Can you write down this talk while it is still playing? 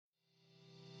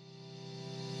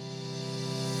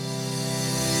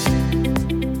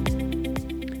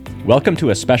Welcome to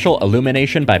a special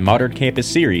Illumination by Modern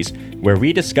Campus series, where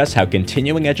we discuss how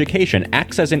continuing education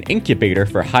acts as an incubator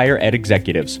for higher ed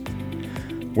executives.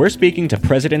 We're speaking to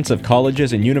presidents of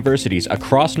colleges and universities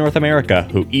across North America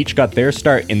who each got their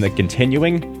start in the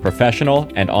continuing, professional,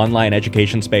 and online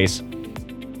education space.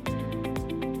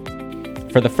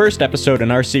 For the first episode in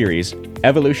our series,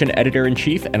 Evolution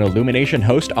Editor-in-Chief and Illumination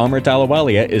host Amrit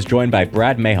Ahluwalia is joined by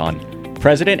Brad Mahon,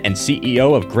 President and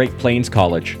CEO of Great Plains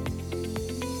College.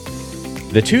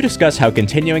 The two discuss how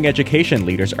continuing education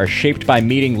leaders are shaped by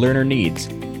meeting learner needs,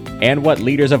 and what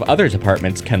leaders of other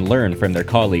departments can learn from their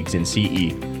colleagues in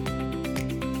CE.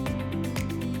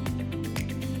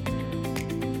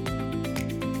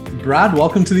 Brad,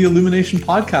 welcome to the Illumination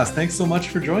Podcast. Thanks so much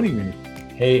for joining me.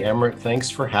 Hey, Amrit, thanks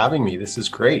for having me. This is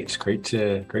great. Great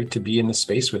to be in the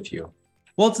space with you.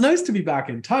 Well, it's nice to be back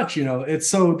in touch.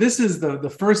 This is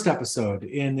the first episode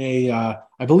in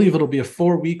I believe it'll be a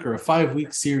 4-week or a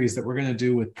 5-week series that we're going to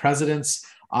do with presidents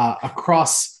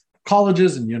across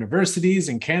colleges and universities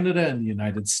in Canada and the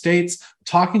United States,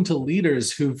 talking to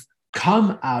leaders who've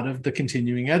come out of the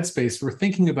continuing ed space. We're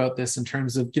thinking about this in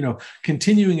terms of,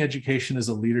 continuing education as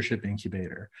a leadership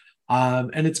incubator.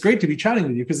 And it's great to be chatting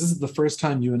with you because this is the first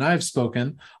time you and I have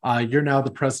spoken. You're now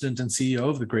the president and CEO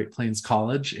of the Great Plains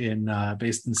College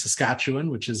based in Saskatchewan,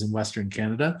 which is in Western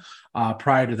Canada.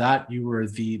 Prior to that, you were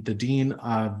the dean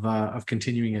of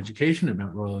continuing education at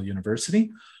Mount Royal University.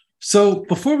 So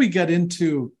before we get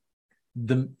into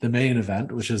the main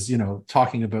event, which is,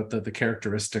 talking about the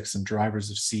characteristics and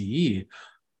drivers of CE,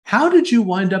 how did you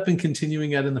wind up in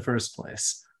continuing ed in the first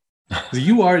place?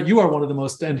 You are one of the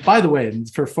most, and by the way,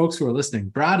 for folks who are listening,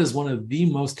 Brad is one of the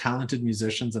most talented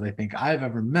musicians that I think I've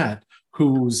ever met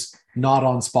who's not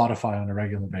on Spotify on a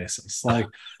regular basis. Like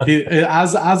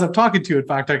as I'm talking to you, in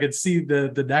fact, I could see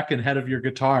the neck and head of your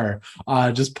guitar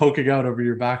just poking out over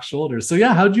your back shoulder. So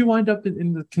yeah, how'd you wind up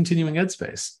in the continuing ed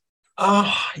space? On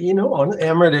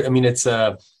Amrit, I mean, it's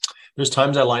there's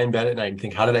times I lie in bed at night and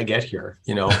think, how did I get here?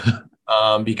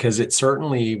 Because it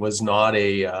certainly was not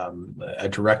a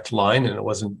direct line, and it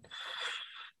wasn't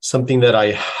something that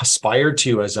I aspired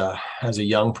to as a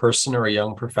young person or a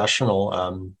young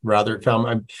professional. Rather,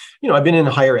 I've been in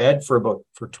higher ed for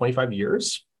 25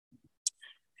 years,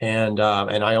 and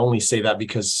I only say that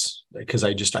because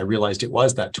I realized it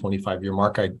was that 25-year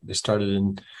mark. I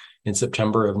started in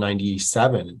September of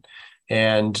 '97,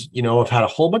 and I've had a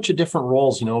whole bunch of different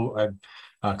roles. I've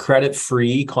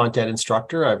credit-free content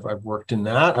instructor. I've worked in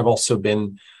that. I've also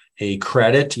been a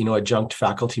credit, adjunct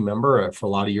faculty member. For a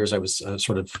lot of years, I was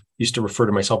used to refer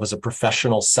to myself as a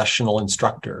professional sessional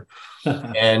instructor.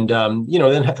 And,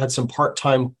 then had some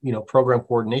part-time, program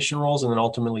coordination roles, and then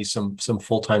ultimately some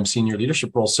full-time senior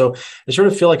leadership roles. So I sort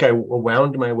of feel like I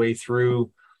wound my way through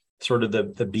sort of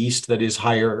the beast that is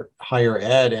higher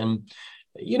ed. And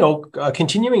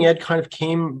continuing ed kind of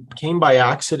came by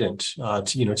accident,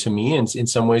 to me. And in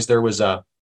some ways, there was a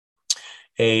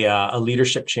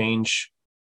leadership change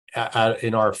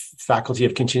in our faculty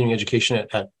of continuing education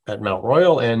at Mount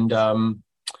Royal, and I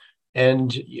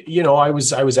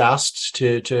was asked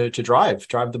to drive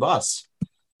the bus,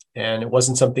 and it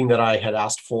wasn't something that I had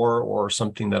asked for or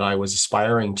something that I was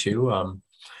aspiring to.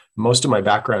 Most of my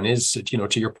background is, to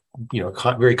your,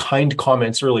 very kind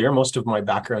comments earlier, most of my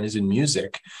background is in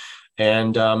music.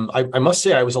 And I must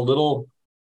say I was a little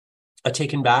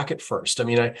taken back at first. I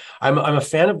mean, I'm a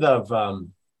fan of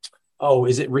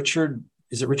is it Richard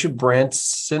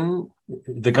Branson,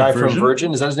 the guy from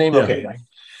Virgin? Is that his name? Yeah. Okay.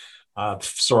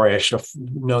 Sorry, I should have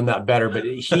known that better. But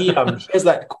he has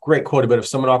that great quote about, if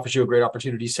someone offers you a great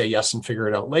opportunity, say yes and figure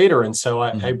it out later. And so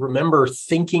I remember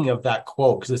thinking of that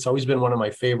quote because it's always been one of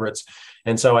my favorites.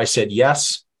 And so I said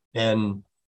yes.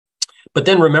 But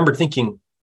then remembered thinking,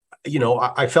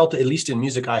 I felt, at least in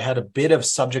music, I had a bit of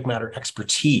subject matter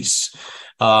expertise.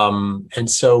 And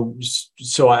so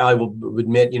I will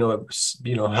admit,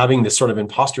 having this sort of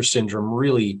imposter syndrome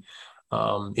really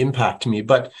impact me.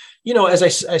 But, as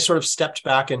I sort of stepped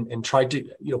back and tried to,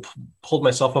 pulled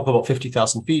myself up about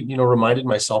 50,000 feet, reminded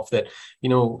myself that,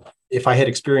 if I had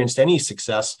experienced any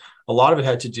success, a lot of it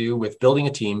had to do with building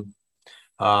a team,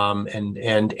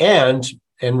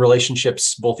 and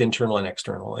relationships, both internal and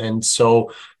external. And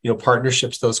so,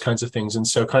 partnerships, those kinds of things. And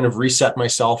so kind of reset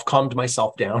myself, calmed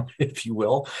myself down, if you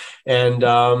will. And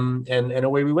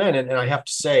away we went. And I have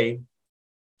to say,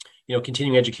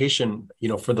 continuing education,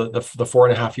 for the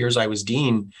 4.5 years I was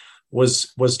dean,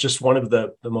 was just one of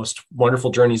the most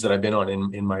wonderful journeys that I've been on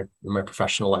in my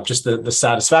professional life. Just the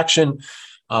satisfaction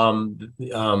of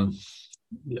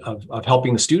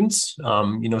helping the students,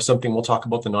 something we'll talk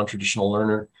about, the non-traditional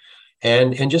learner,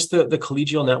 and just the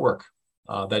collegial network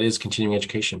that is continuing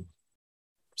education.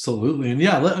 Absolutely. And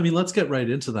yeah, let's get right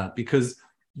into that, because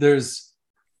there's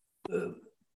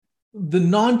the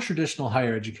non-traditional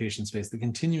higher education space, the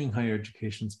continuing higher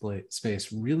education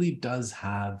space really does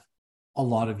have a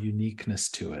lot of uniqueness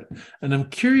to it. And I'm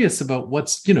curious about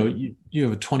what's, you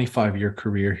have a 25-year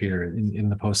career here in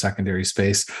the post-secondary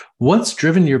space. What's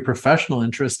driven your professional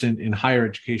interest in higher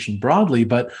education broadly,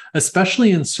 but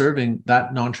especially in serving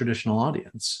that non-traditional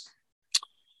audience?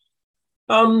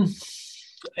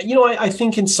 I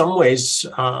think in some ways,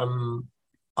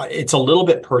 it's a little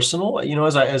bit personal,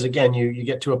 as again, you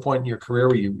get to a point in your career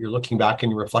where you're looking back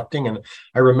and you're reflecting. And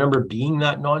I remember being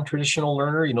that non-traditional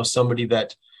learner, somebody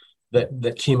that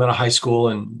came out of high school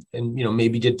and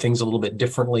maybe did things a little bit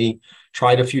differently,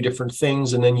 tried a few different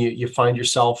things. And then you find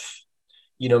yourself,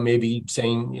 maybe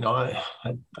saying,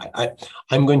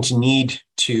 I'm going to need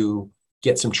to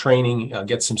get some training,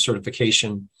 get some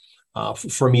certification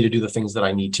for me to do the things that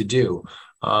I need to do.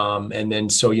 And then,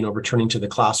 so, returning to the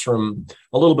classroom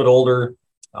a little bit older,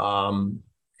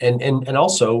 and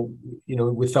also,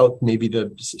 without maybe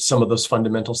some of those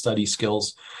fundamental study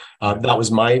skills, that was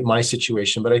my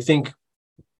situation. But I think,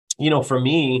 for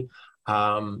me,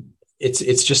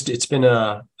 it's been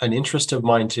an interest of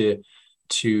mine to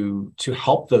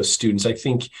help those students. I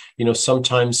think,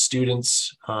 sometimes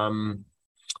students,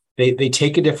 they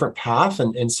take a different path,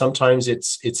 and sometimes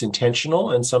it's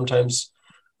intentional, and sometimes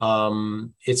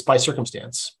it's by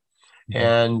circumstance.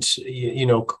 And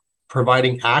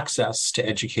providing access to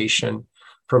education,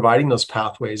 providing those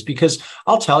pathways, because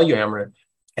I'll tell you, Amrit,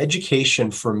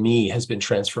 education for me has been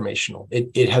transformational.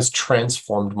 It has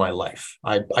transformed my life.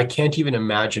 I can't even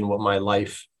imagine what my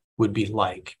life would be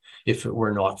like if it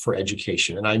were not for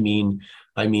education. And I mean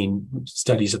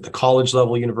studies at the college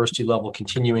level, university level,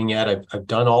 continuing ed. I've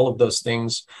done all of those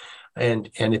things, and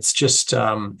it's just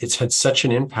it's had such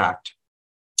an impact.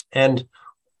 And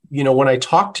when I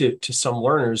talk to some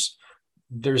learners,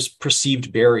 there's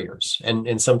perceived barriers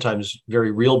and sometimes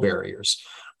very real barriers.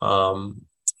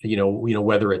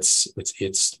 Whether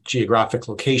it's geographic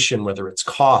location, whether it's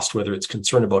cost, whether it's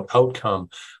concern about outcome,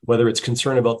 whether it's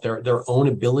concern about their own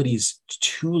abilities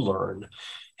to learn.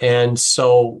 And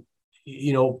so,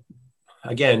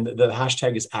 again, the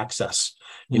hashtag is access,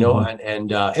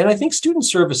 and I think student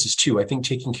services too. I think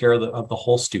taking care of the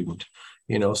whole student,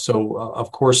 so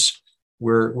of course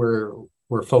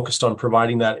we're focused on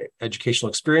providing that educational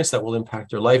experience that will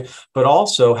impact their life, but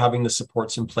also having the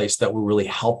supports in place that will really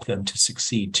help them to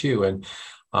succeed too. And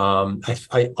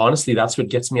I honestly, that's what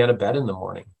gets me out of bed in the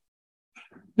morning.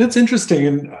 That's interesting.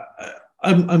 And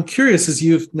I'm curious, as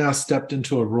you've now stepped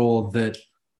into a role that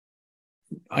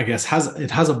I guess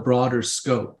has a broader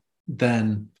scope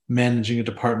than managing a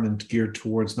department geared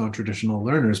towards non-traditional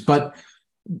learners. But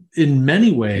in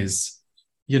many ways,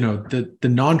 the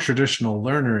non-traditional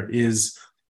learner is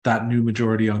that new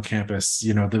majority on campus,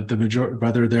 the majority,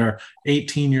 whether they're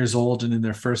 18 years old and in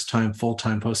their first time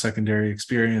full-time post-secondary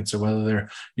experience, or whether they're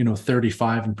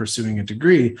 35 and pursuing a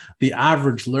degree, the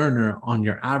average learner on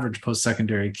your average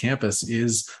post-secondary campus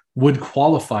would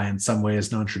qualify in some way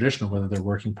as non-traditional, whether they're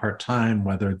working part-time,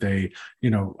 whether they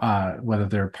whether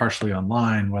they're partially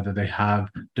online, whether they have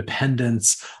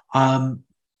dependents.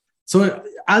 So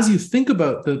as you think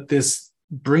about this,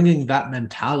 bringing that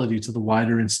mentality to the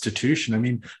wider institution, I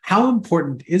mean, how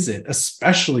important is it,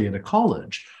 especially at a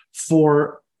college,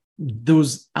 for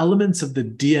those elements of the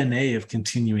DNA of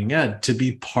continuing ed to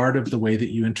be part of the way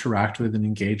that you interact with and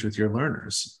engage with your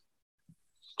learners?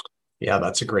 Yeah,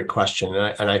 that's a great question.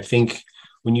 And I think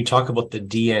when you talk about the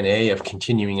DNA of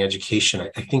continuing education,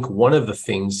 I think one of the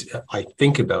things I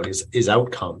think about is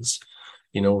outcomes.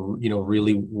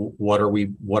 Really, what are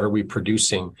we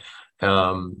producing?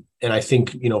 And I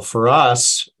think, for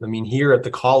us, I mean, here at the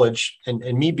college,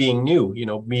 and me being new,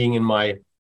 being in my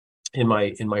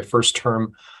first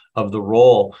term of the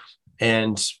role,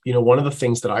 and one of the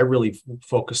things that I really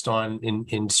focused on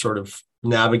in sort of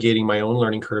navigating my own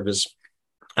learning curve is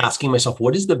asking myself,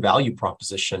 what is the value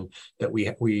proposition that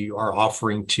we are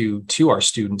offering to our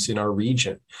students in our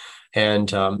region,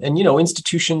 and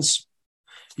institutions,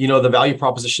 the value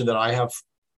proposition that I have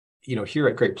here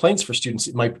at Great Plains for students,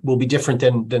 will be different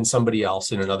than somebody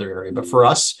else in another area. But for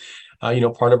us,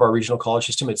 part of our regional college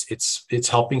system, it's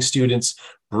helping students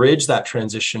bridge that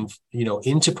transition,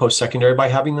 into post-secondary by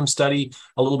having them study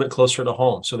a little bit closer to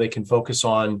home, so they can focus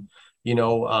on,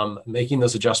 making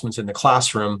those adjustments in the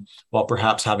classroom while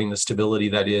perhaps having the stability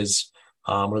that is,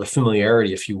 or the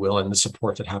familiarity, if you will, and the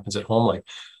support that happens at home. Like,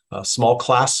 small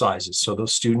class sizes, so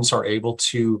those students are able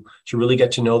to really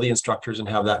get to know the instructors and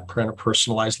have that kind of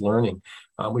personalized learning.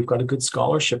 We've got a good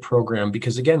scholarship program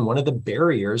because, again, one of the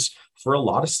barriers for a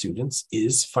lot of students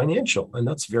is financial, and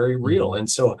that's very real. And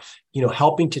so,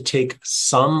 helping to take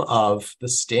some of the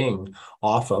sting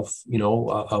off of,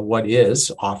 what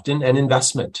is often an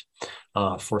investment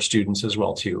for students as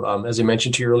well, too. As I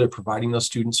mentioned to you earlier, providing those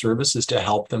student services to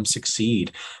help them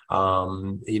succeed,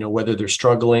 whether they're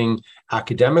struggling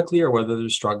academically or whether they're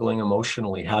struggling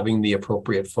emotionally, having the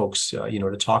appropriate folks,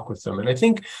 to talk with them. And I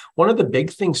think one of the big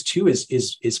things, too,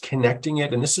 is connecting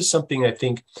it. And this is something I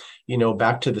think,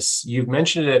 back to this, you've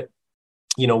mentioned it.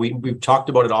 We've talked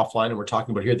about it offline, and we're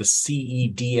talking about here the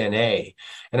CEDNA.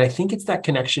 And I think it's that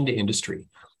connection to industry.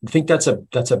 I think that's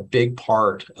a big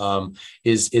part,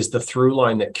 is the through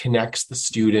line that connects the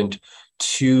student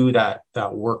to the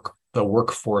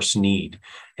workforce need.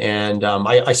 And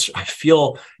I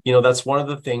feel, that's one of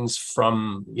the things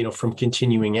from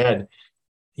continuing ed,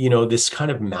 this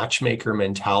kind of matchmaker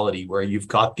mentality where you've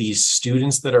got these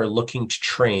students that are looking to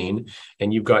train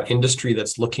and you've got industry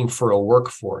that's looking for a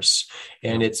workforce.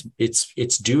 And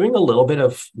it's doing a little bit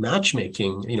of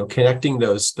matchmaking, connecting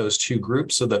those two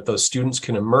groups so that those students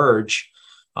can emerge,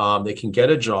 they can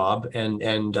get a job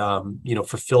and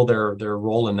fulfill their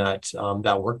role in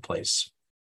that workplace.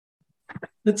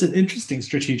 That's an interesting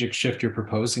strategic shift you're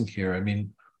proposing here. I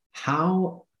mean,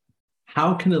 how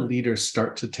can a leader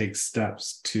start to take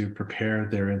steps to prepare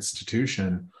their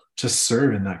institution to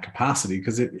serve in that capacity?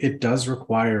 Because it does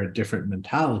require a different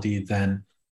mentality than,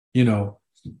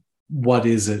 what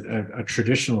is a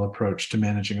traditional approach to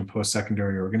managing a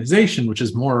post-secondary organization, which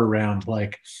is more around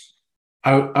like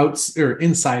out or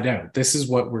inside out. This is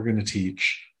what we're going to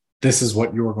teach. This is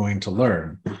what you're going to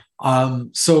learn.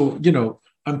 So,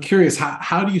 I'm curious,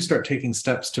 how do you start taking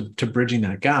steps to bridging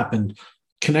that gap and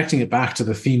connecting it back to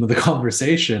the theme of the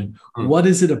conversation? What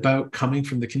is it about coming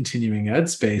from the continuing ed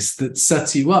space that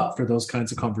sets you up for those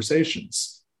kinds of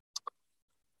conversations?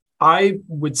 I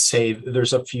would say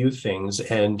there's a few things,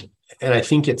 and I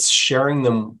think it's sharing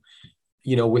them,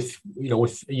 with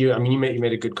you. I mean, you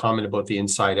made a good comment about the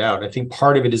inside out. I think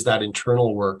part of it is that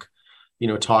internal work,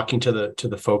 talking to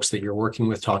the folks that you're working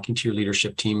with, talking to your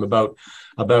leadership team about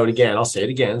again, I'll say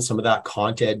it again, some of that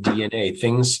Cont Ed DNA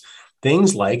things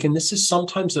like, and this is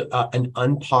sometimes an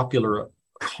unpopular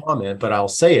comment, but I'll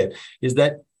say it, is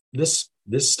that this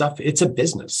stuff, it's a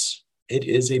business. It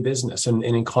is a business. And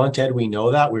in Cont Ed, we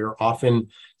know that we're often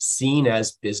seen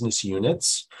as business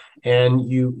units, and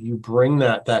you bring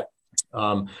that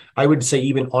I would say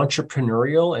even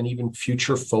entrepreneurial and even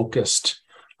future focused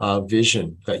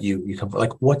vision that you come,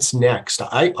 like what's next.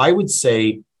 I would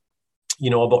say,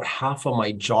 about half of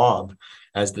my job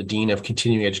as the Dean of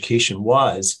Continuing Education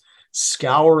was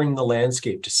scouring the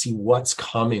landscape to see what's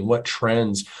coming, what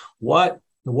trends, what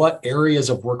areas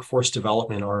of workforce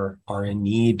development are in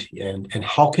need, and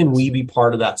how can we be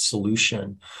part of that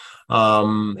solution.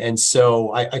 And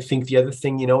so I think the other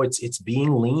thing, it's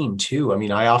being lean too. I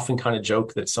mean, I often kind of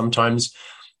joke that sometimes,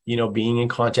 being in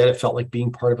Cont Ed, it felt like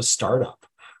being part of a startup,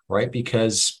 right?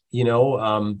 Because,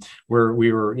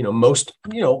 most,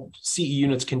 CE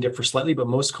units can differ slightly, but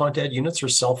most Cont Ed units are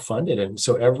self-funded. And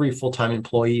so every full-time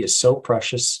employee is so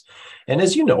precious. And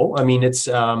as you know, I mean, it's,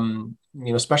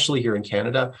 especially here in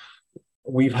Canada,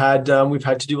 we've had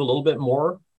to do a little bit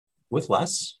more with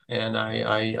less. And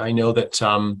I know that,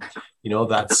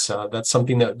 that's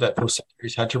something that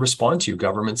post-secondaries had to respond to.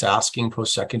 Governments asking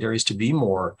post-secondaries to be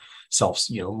more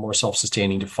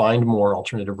self-sustaining, to find more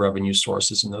alternative revenue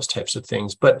sources and those types of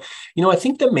things. But, I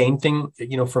think the main thing,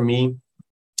 for me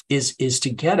is to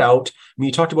get out. I mean,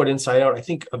 you talked about inside out. I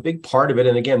think a big part of it,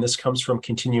 and again, this comes from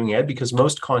continuing ed, because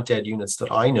most Cont Ed units that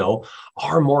I know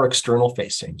are more external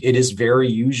facing. It is very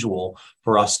usual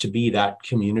for us to be that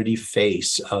community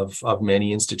face of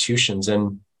many institutions.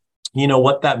 And,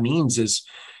 what that means is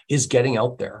getting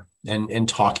out there and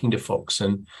talking to folks.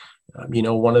 And,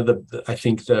 one of I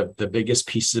think the biggest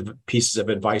pieces of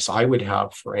advice I would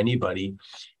have for anybody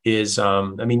is, you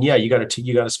got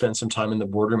to spend some time in the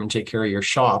boardroom and take care of your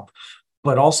shop,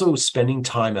 but also spending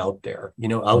time out there,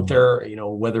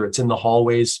 whether it's in the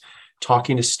hallways,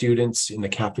 talking to students, in the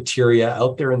cafeteria,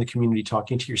 out there in the community,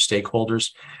 talking to your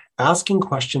stakeholders, asking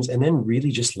questions, and then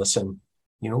really just listen,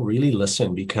 really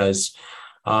listen, because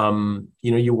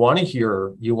you want to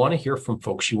hear from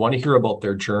folks. You want to hear about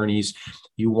their journeys.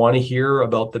 You want to hear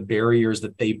about the barriers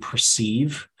that they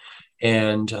perceive.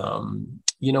 And,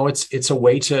 it's a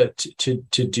way to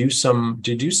do some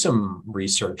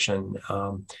research and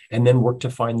then work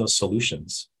to find those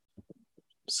solutions.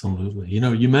 Absolutely.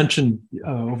 You mentioned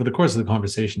over the course of the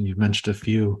conversation, you've mentioned a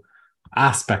few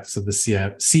aspects of the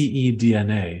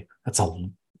CEDNA. That's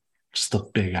just a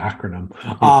big acronym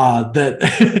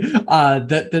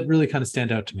that really kind of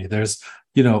stand out to me. There's,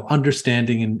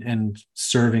 understanding and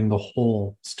serving the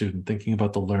whole student, thinking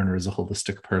about the learner as a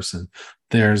holistic person.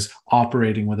 There's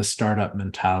operating with a startup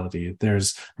mentality.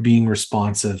 There's being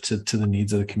responsive to the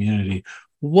needs of the community.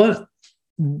 What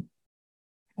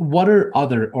are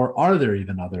there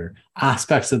even other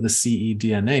aspects of the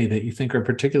CEDNA that you think are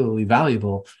particularly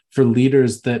valuable for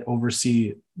leaders that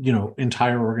oversee,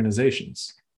 entire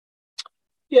organizations?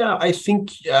 Yeah, I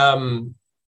think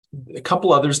a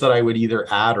couple others that I would either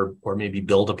add or maybe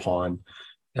build upon.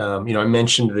 I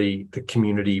mentioned the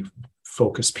community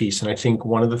focus piece, and I think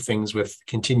one of the things with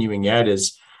continuing ed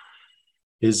is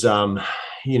at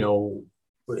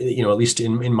least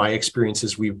in my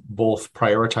experiences, we've both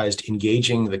prioritized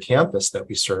engaging the campus that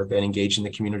we serve and engaging the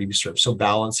community we serve. So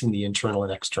balancing the internal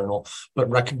and external, but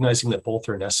recognizing that both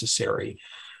are necessary.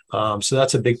 So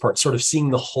that's a big part, sort of seeing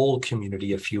the whole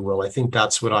community, if you will. I think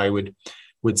that's what I would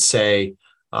say.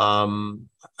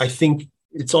 I think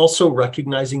it's also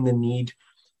recognizing the need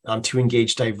to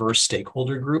engage diverse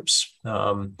stakeholder groups.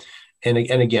 And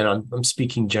again, I'm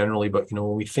speaking generally, but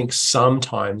when we think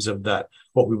sometimes of that,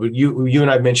 what we would, you and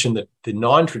I mentioned that the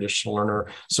non-traditional learner.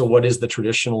 So what is the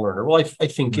traditional learner? Well, I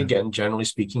think again, generally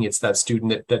speaking, it's that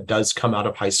student that does come out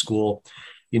of high school.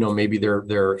 Maybe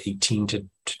they're 18 to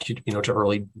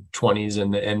early 20s,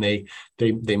 and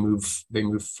they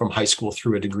move from high school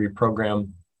through a degree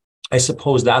program. I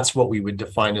suppose that's what we would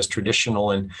define as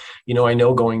traditional. And I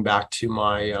know going back to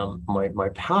my my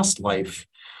past life,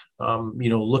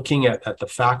 looking at the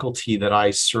faculty that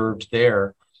I served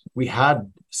there, we had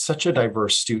such a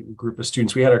diverse group of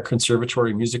students. We had a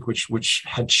conservatory of music, which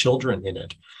had children in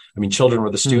it. I mean, children were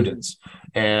the students,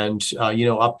 and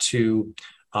up to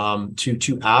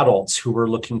adults who were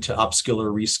looking to upskill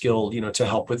or reskill, to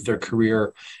help with their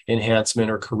career enhancement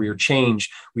or career change.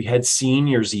 We had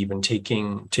seniors even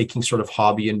taking sort of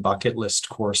hobby and bucket list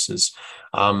courses.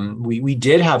 We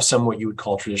did have some what you would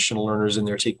call traditional learners in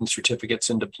there taking certificates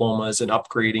and diplomas and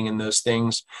upgrading in those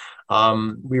things.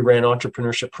 We ran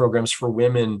entrepreneurship programs for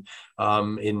women,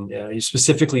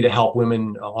 specifically to help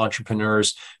women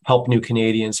entrepreneurs, help new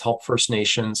Canadians, help First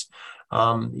Nations.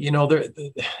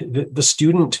 The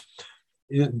student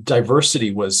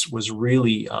diversity was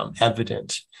really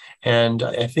evident, and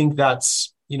I think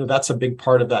that's a big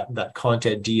part of that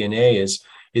content DNA is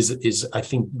I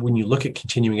think when you look at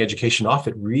continuing education off,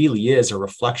 it really is a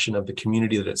reflection of the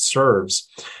community that it serves.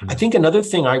 I think another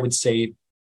thing I would say,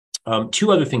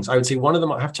 two other things I would say. One of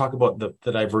them, I have to talk about the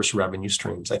diverse revenue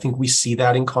streams. I think we see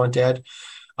that in ContEd,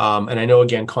 and I know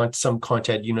again some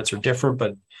ContEd units are different,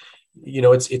 but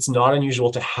it's not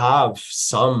unusual to have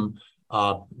some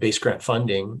base grant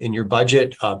funding in your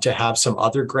budget, to have some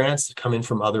other grants that come in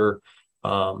from other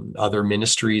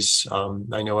ministries.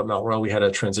 I know at Mount Royal, we had a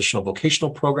transitional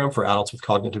vocational program for adults with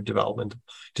cognitive development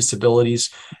disabilities,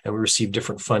 and we received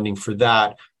different funding for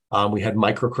that. We had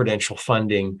micro-credential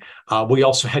funding. We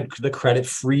also had the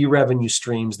credit-free revenue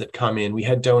streams that come in. We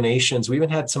had donations. We even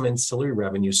had some ancillary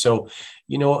revenue. So,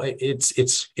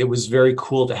 it was very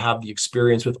cool to have the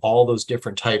experience with all those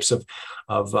different types of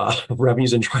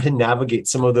revenues and try to navigate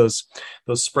some of those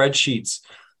spreadsheets.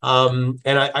 And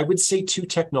I would say too,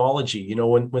 technology.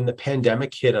 When the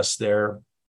pandemic hit us there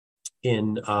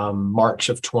in March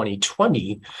of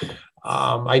 2020.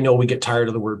 I know we get tired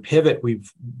of the word pivot,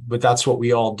 but that's what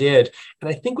we all did. And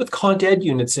I think with ContEd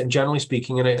units, and generally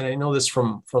speaking, and I know this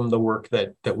from the work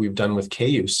that we've done with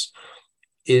CAUSE,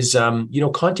 is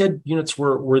ContEd units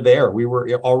were there. We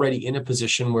were already in a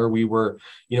position where we were,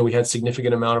 we had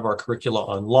significant amount of our curricula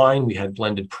online. We had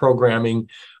blended programming.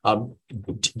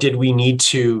 Did we need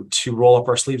to roll up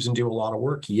our sleeves and do a lot of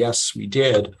work? Yes, we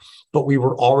did, but we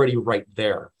were already right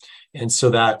there. And so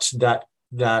that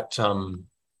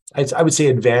I would say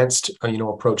advanced,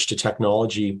 approach to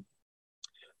technology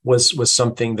was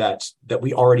something that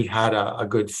we already had a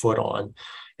good foot on,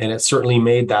 and it certainly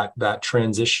made that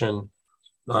transition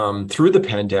through the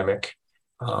pandemic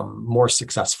more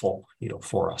successful,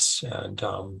 for us, and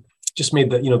just made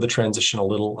the transition a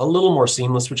little more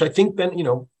seamless, which I think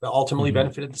ultimately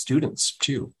benefited the students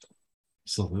too.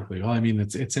 Absolutely. Well, I mean,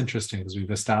 it's interesting because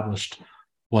we've established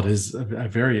what is a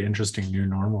very interesting new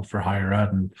normal for higher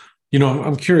ed, and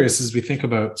I'm curious as we think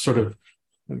about sort of,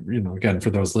 again, for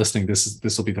those listening, this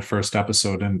will be the first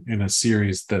episode in a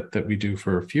series that we do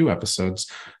for a few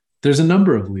episodes. There's a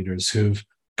number of leaders who've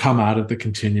come out of the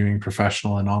continuing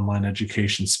professional and online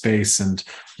education space and,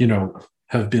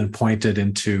 have been appointed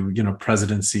into,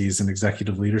 presidencies and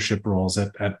executive leadership roles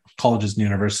at colleges and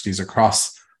universities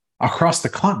across across the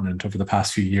continent over the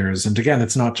past few years. And again,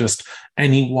 it's not just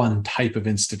any one type of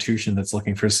institution that's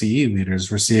looking for CE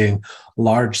leaders. We're seeing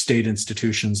large state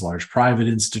institutions, large private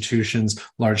institutions,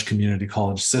 large community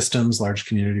college systems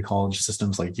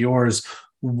like yours.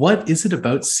 What is it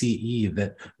about CE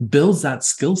that builds that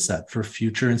skill set for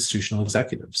future institutional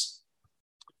executives?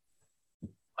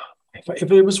 If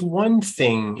there was one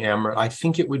thing, Amber, I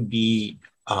think it would be,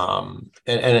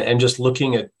 and just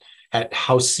looking at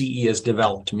how CE has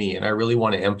developed me, and I really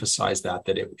want to emphasize that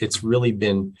it's really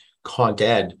been Cont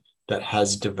Ed that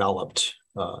has developed,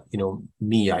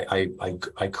 me. I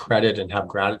credit and have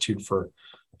gratitude for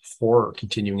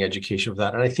continuing education of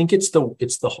that, and I think it's the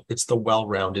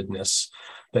well-roundedness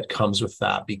that comes with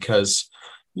that, because,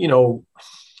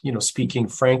 speaking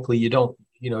frankly, you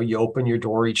open your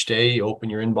door each day, you open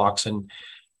your inbox, and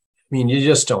you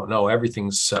just don't know.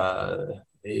 Everything's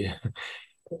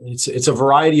it's a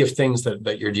variety of things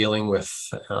that you're dealing with,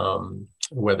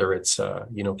 whether it's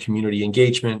community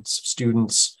engagement,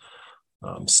 students,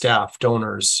 staff,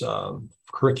 donors,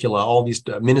 curricula, all these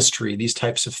ministry, these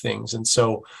types of things. And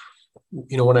so,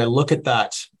 when I look at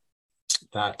that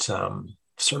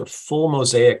sort of full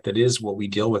mosaic that is what we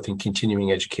deal with in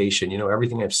continuing education,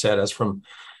 everything I've said, as from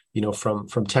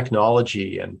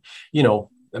technology and,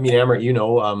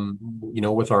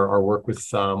 Amrit, with our work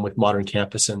with Modern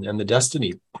Campus and the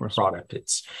Destiny product,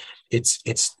 it's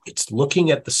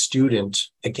looking at the student.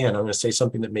 Again, I'm going to say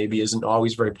something that maybe isn't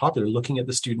always very popular, looking at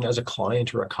the student as a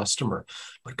client or a customer.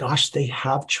 But gosh, they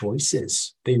have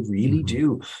choices. They really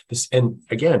do. And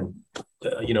again,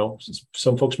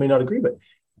 some folks may not agree, but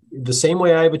the same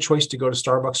way I have a choice to go to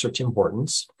Starbucks or Tim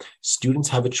Hortons, students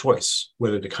have a choice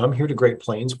whether to come here to Great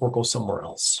Plains or go somewhere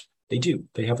else. They do.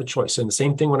 They have a choice. And the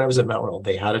same thing when I was at Mount Royal,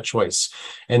 they had a choice,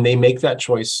 and they make that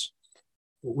choice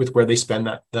with where they spend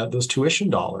those tuition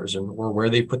dollars or where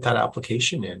they put that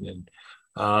application in. And,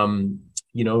 I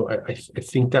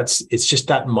think it's just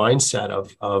that mindset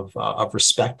of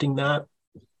respecting that,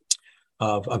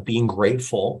 of being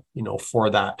grateful, for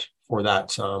that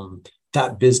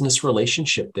business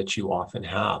relationship that you often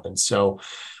have. And so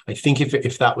I think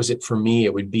if that was it for me,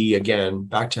 it would be, again,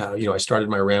 back to how, I started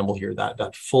my ramble here,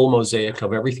 that full mosaic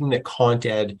of everything that Cont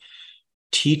Ed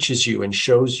teaches you and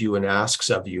shows you and asks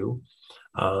of you,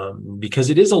 because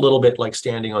it is a little bit like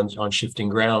standing on shifting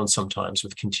ground sometimes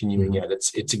with continuing ed.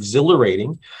 It's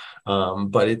exhilarating,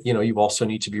 but you also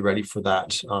need to be ready for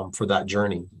that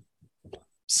journey.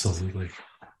 Absolutely.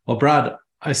 Well, Brad,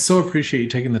 I so appreciate you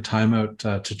taking the time out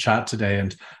to chat today,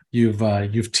 and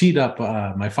you've teed up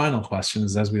my final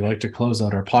questions, as we like to close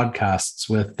out our podcasts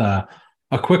with a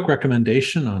quick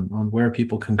recommendation on where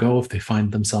people can go if they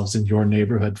find themselves in your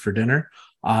neighborhood for dinner.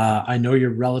 I know you're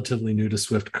relatively new to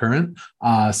Swift Current,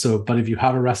 but if you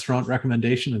have a restaurant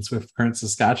recommendation in Swift Current,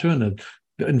 Saskatchewan, I'd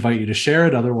invite you to share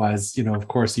it. Otherwise, of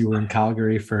course, you were in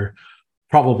Calgary for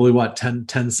probably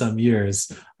 10 some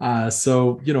years.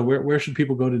 So where should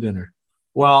people go to dinner?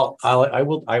 Well, I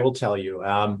will tell you.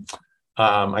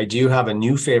 I do have a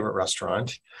new favorite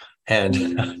restaurant,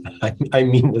 and I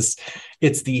mean this.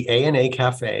 It's the A&A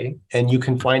Cafe, and you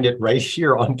can find it right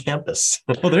here on campus.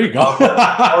 Oh, there you go.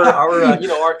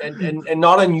 And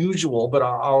not unusual, but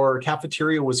our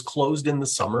cafeteria was closed in the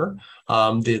summer.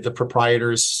 The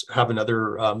proprietors have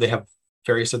they have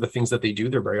various other things that they do.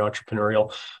 They're very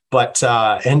entrepreneurial. But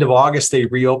end of August, they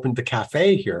reopened the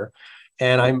cafe here.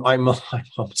 And I'm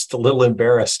just a little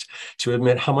embarrassed to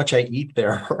admit how much I eat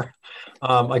there.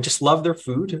 I just love their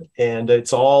food, and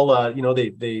it's all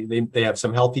they have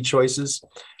some healthy choices.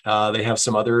 They have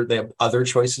other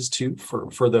choices too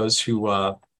for those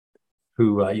who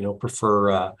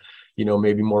prefer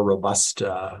maybe more robust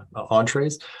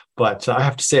entrees. But I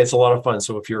have to say it's a lot of fun.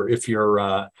 So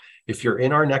if you're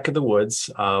in our neck of the woods,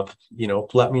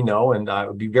 let me know, and I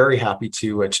would be very happy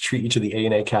to treat you to the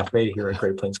A&A Cafe here at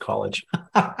Great Plains College.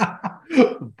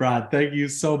 Brad, thank you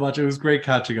so much. It was great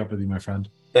catching up with you, my friend.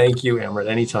 Thank you, Amrit.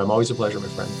 Anytime. Always a pleasure, my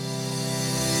friend.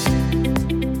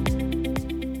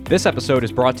 This episode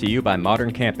is brought to you by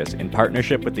Modern Campus in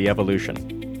partnership with The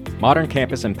Evolution. Modern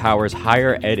Campus empowers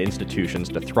higher ed institutions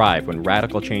to thrive when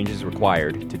radical change is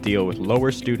required to deal with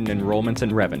lower student enrollments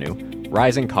and revenue,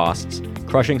 rising costs,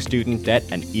 crushing student debt,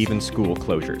 and even school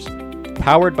closures.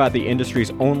 Powered by the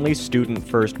industry's only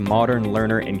student-first modern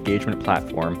learner engagement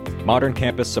platform, Modern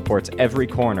Campus supports every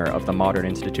corner of the modern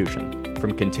institution,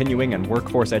 from continuing and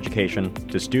workforce education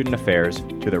to student affairs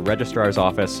to the registrar's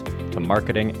office to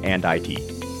marketing and IT.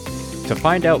 To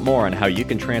find out more on how you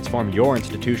can transform your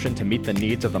institution to meet the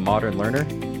needs of the modern learner,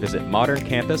 visit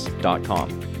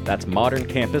moderncampus.com. That's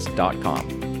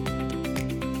moderncampus.com.